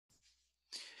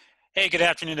Hey, good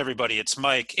afternoon, everybody. It's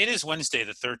Mike. It is Wednesday,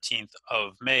 the 13th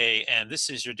of May, and this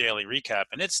is your daily recap.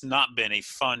 And it's not been a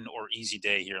fun or easy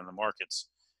day here in the markets.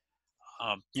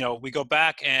 We go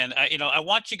back and, I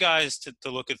want you guys to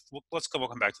look at, we'll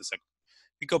come back to the second.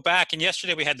 We go back, and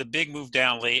yesterday we had the big move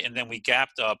down late, and then we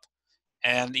gapped up.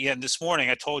 And again, this morning,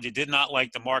 I told you, did not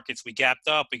like the markets. We gapped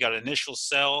up. We got an initial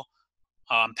sell.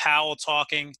 Powell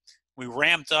talking. We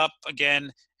ramped up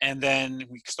again, and then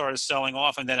we started selling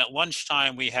off. And then at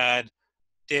lunchtime, we had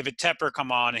David Tepper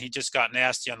come on, and he just got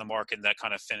nasty on the market, and that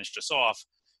kind of finished us off.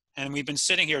 And we've been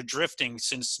sitting here drifting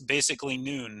since basically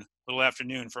noon, a little after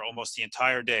noon, for almost the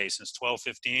entire day, since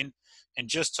 12:15, and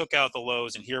just took out the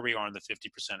lows, and here we are in the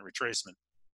 50% retracement.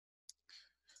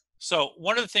 So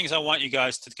one of the things I want you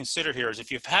guys to consider here is if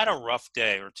you've had a rough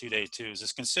day or 2-day twos,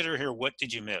 is consider here, what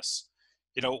did you miss?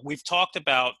 We've talked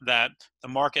about that the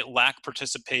market lacked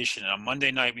participation. And on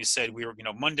Monday night, we said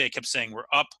Monday kept saying we're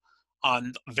up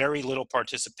on very little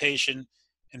participation.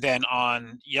 And then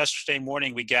on yesterday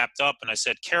morning, we gapped up and I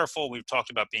said, careful. We've talked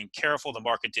about being careful. The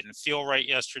market didn't feel right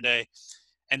yesterday.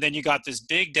 And then you got this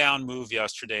big down move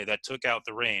yesterday that took out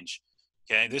the range.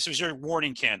 Okay, this was your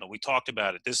warning candle. We talked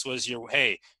about it. This was your,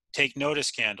 hey, take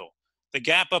notice candle. The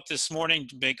gap up this morning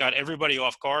got everybody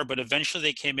off guard, but eventually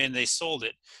they came in, they sold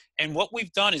it. And what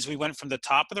we've done is we went from the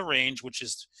top of the range, which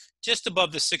is just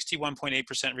above the 61.8%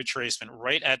 retracement,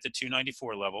 right at the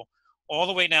 294 level, all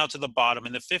the way now to the bottom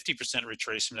in the 50%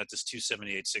 retracement at this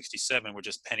 278.67. We're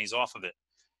just pennies off of it.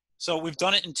 So we've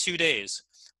done it in 2 days.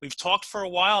 We've talked for a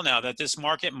while now that this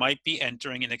market might be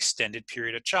entering an extended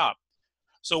period of chop.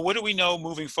 So what do we know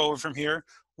moving forward from here?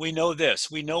 We know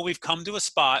this. We know we've come to a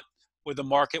spot where the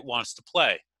market wants to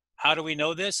play. How do we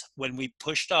know this? When we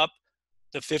pushed up,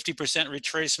 the 50%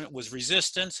 retracement was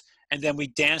resistance, and then we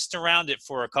danced around it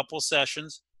for a couple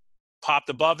sessions, popped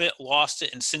above it, lost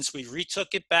it, and since we retook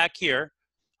it back here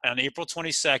on April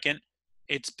 22nd,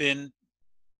 it's been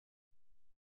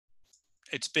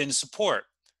support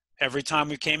every time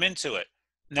we came into it.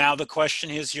 Now the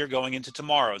question is here going into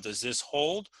tomorrow, does this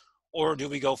hold or do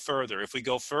we go further? If we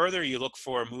go further, you look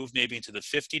for a move maybe into the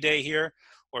 50-day here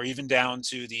or even down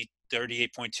to the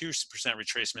 38.2%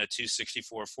 retracement at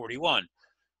 264.41.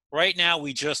 Right now,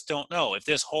 we just don't know. If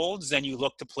this holds, then you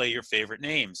look to play your favorite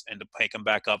names and to pick them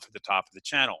back up for the top of the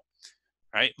channel,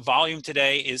 right? Volume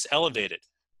today is elevated.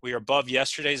 We are above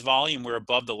yesterday's volume. We're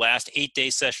above the last 8-day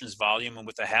session's volume. And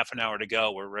with a half an hour to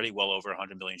go, we're already well over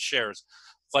 100 million shares,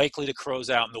 likely to close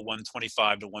out in the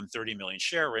 125 to 130 million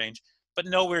share range, but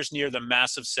nowhere near the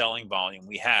massive selling volume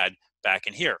we had back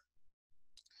in here.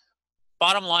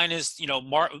 Bottom line is,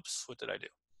 oops, what did I do?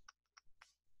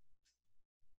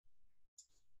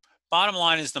 Bottom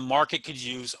line is the market could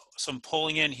use some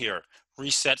pulling in here,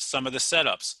 reset some of the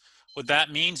setups. What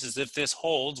that means is if this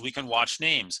holds, we can watch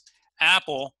names.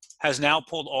 Apple has now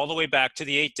pulled all the way back to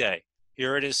the 8-day.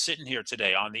 Here it is sitting here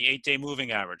today on the 8-day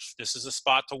moving average. This is a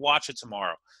spot to watch it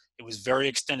tomorrow. It was very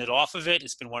extended off of it.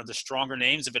 It's been one of the stronger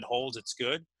names. If it holds, it's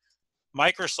good.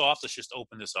 Microsoft, let's just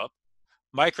open this up.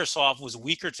 Microsoft was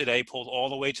weaker today, pulled all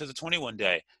the way to the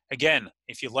 21-day. Again,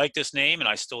 if you like this name, and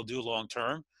I still do long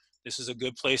term, this is a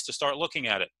good place to start looking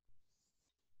at it.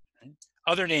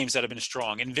 Other names that have been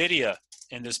strong, NVIDIA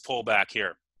in this pullback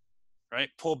here, right?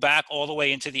 Pulled back all the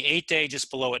way into the 8-day,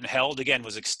 just below it and held. Again,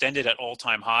 was extended at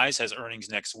all-time highs, has earnings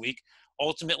next week.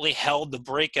 Ultimately held the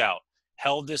breakout,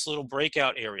 held this little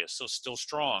breakout area, so still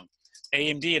strong.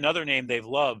 AMD, another name they've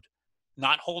loved,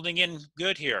 not holding in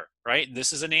good here, right?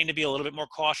 This is a name to be a little bit more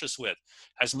cautious with.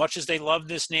 As much as they loved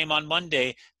this name on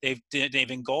Monday,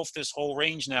 they've engulfed this whole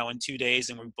range now in 2 days,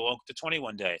 and we broke the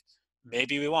 21-day.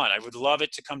 Maybe we want. I would love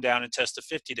it to come down and test the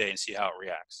 50-day and see how it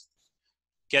reacts.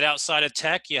 Get outside of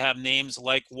tech, you have names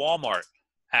like Walmart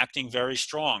acting very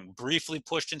strong. Briefly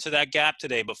pushed into that gap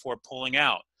today before pulling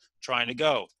out, trying to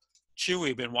go.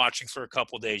 Chewy, been watching for a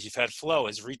couple of days. You've had Flow,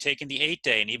 has retaken the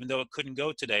 8-day, and even though it couldn't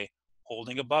go today,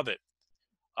 holding above it.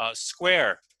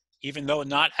 Square, even though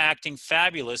not acting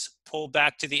fabulous, pulled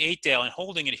back to the 8-day and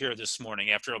holding it here this morning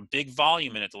after a big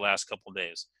volume in it the last couple of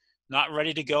days. Not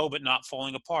ready to go, but not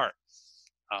falling apart.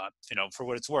 For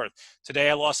what it's worth.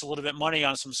 Today I lost a little bit of money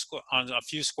on a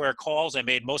few Square calls. I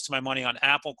made most of my money on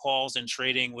Apple calls and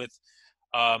trading with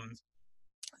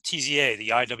TZA, the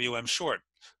IWM short.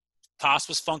 TOS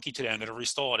was funky today. I'm going to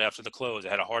restall it after the close. I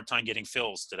had a hard time getting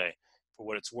fills today for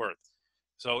what it's worth.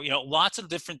 So, lots of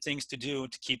different things to do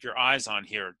to keep your eyes on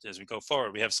here as we go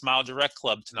forward. We have Smile Direct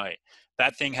Club tonight.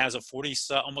 That thing has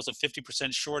almost a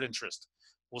 50% short interest.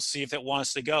 We'll see if it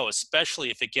wants to go, especially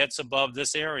if it gets above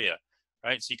this area,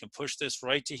 right? So you can push this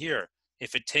right to here.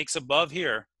 If it takes above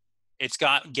here, it's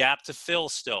got gap to fill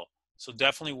still. So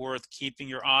definitely worth keeping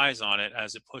your eyes on it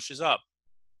as it pushes up.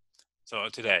 So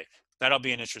today, that'll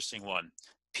be an interesting one.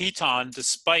 Piton,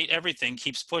 despite everything,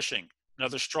 keeps pushing.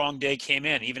 Another strong day came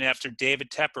in, even after David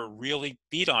Tepper really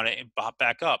beat on it and popped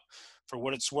back up. For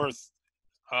what it's worth,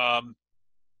 um,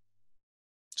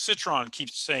 Citron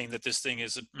keeps saying that this thing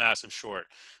is a massive short,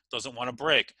 doesn't want to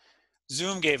break.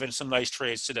 Zoom gave in some nice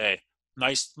trades today.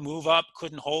 Nice move up,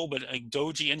 couldn't hold, but a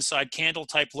doji inside candle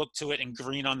type look to it and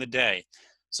green on the day.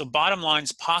 So bottom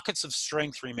lines, pockets of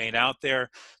strength remain out there.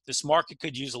 This market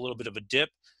could use a little bit of a dip.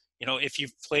 You know, if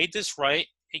you've played this right,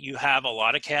 you have a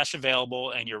lot of cash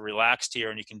available and you're relaxed here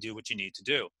and you can do what you need to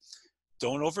do.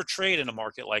 Don't overtrade in a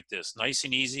market like this. Nice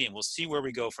and easy, and we'll see where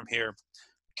we go from here.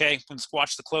 Okay, let's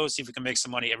watch the close, see if we can make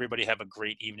some money. Everybody have a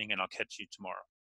great evening, and I'll catch you tomorrow.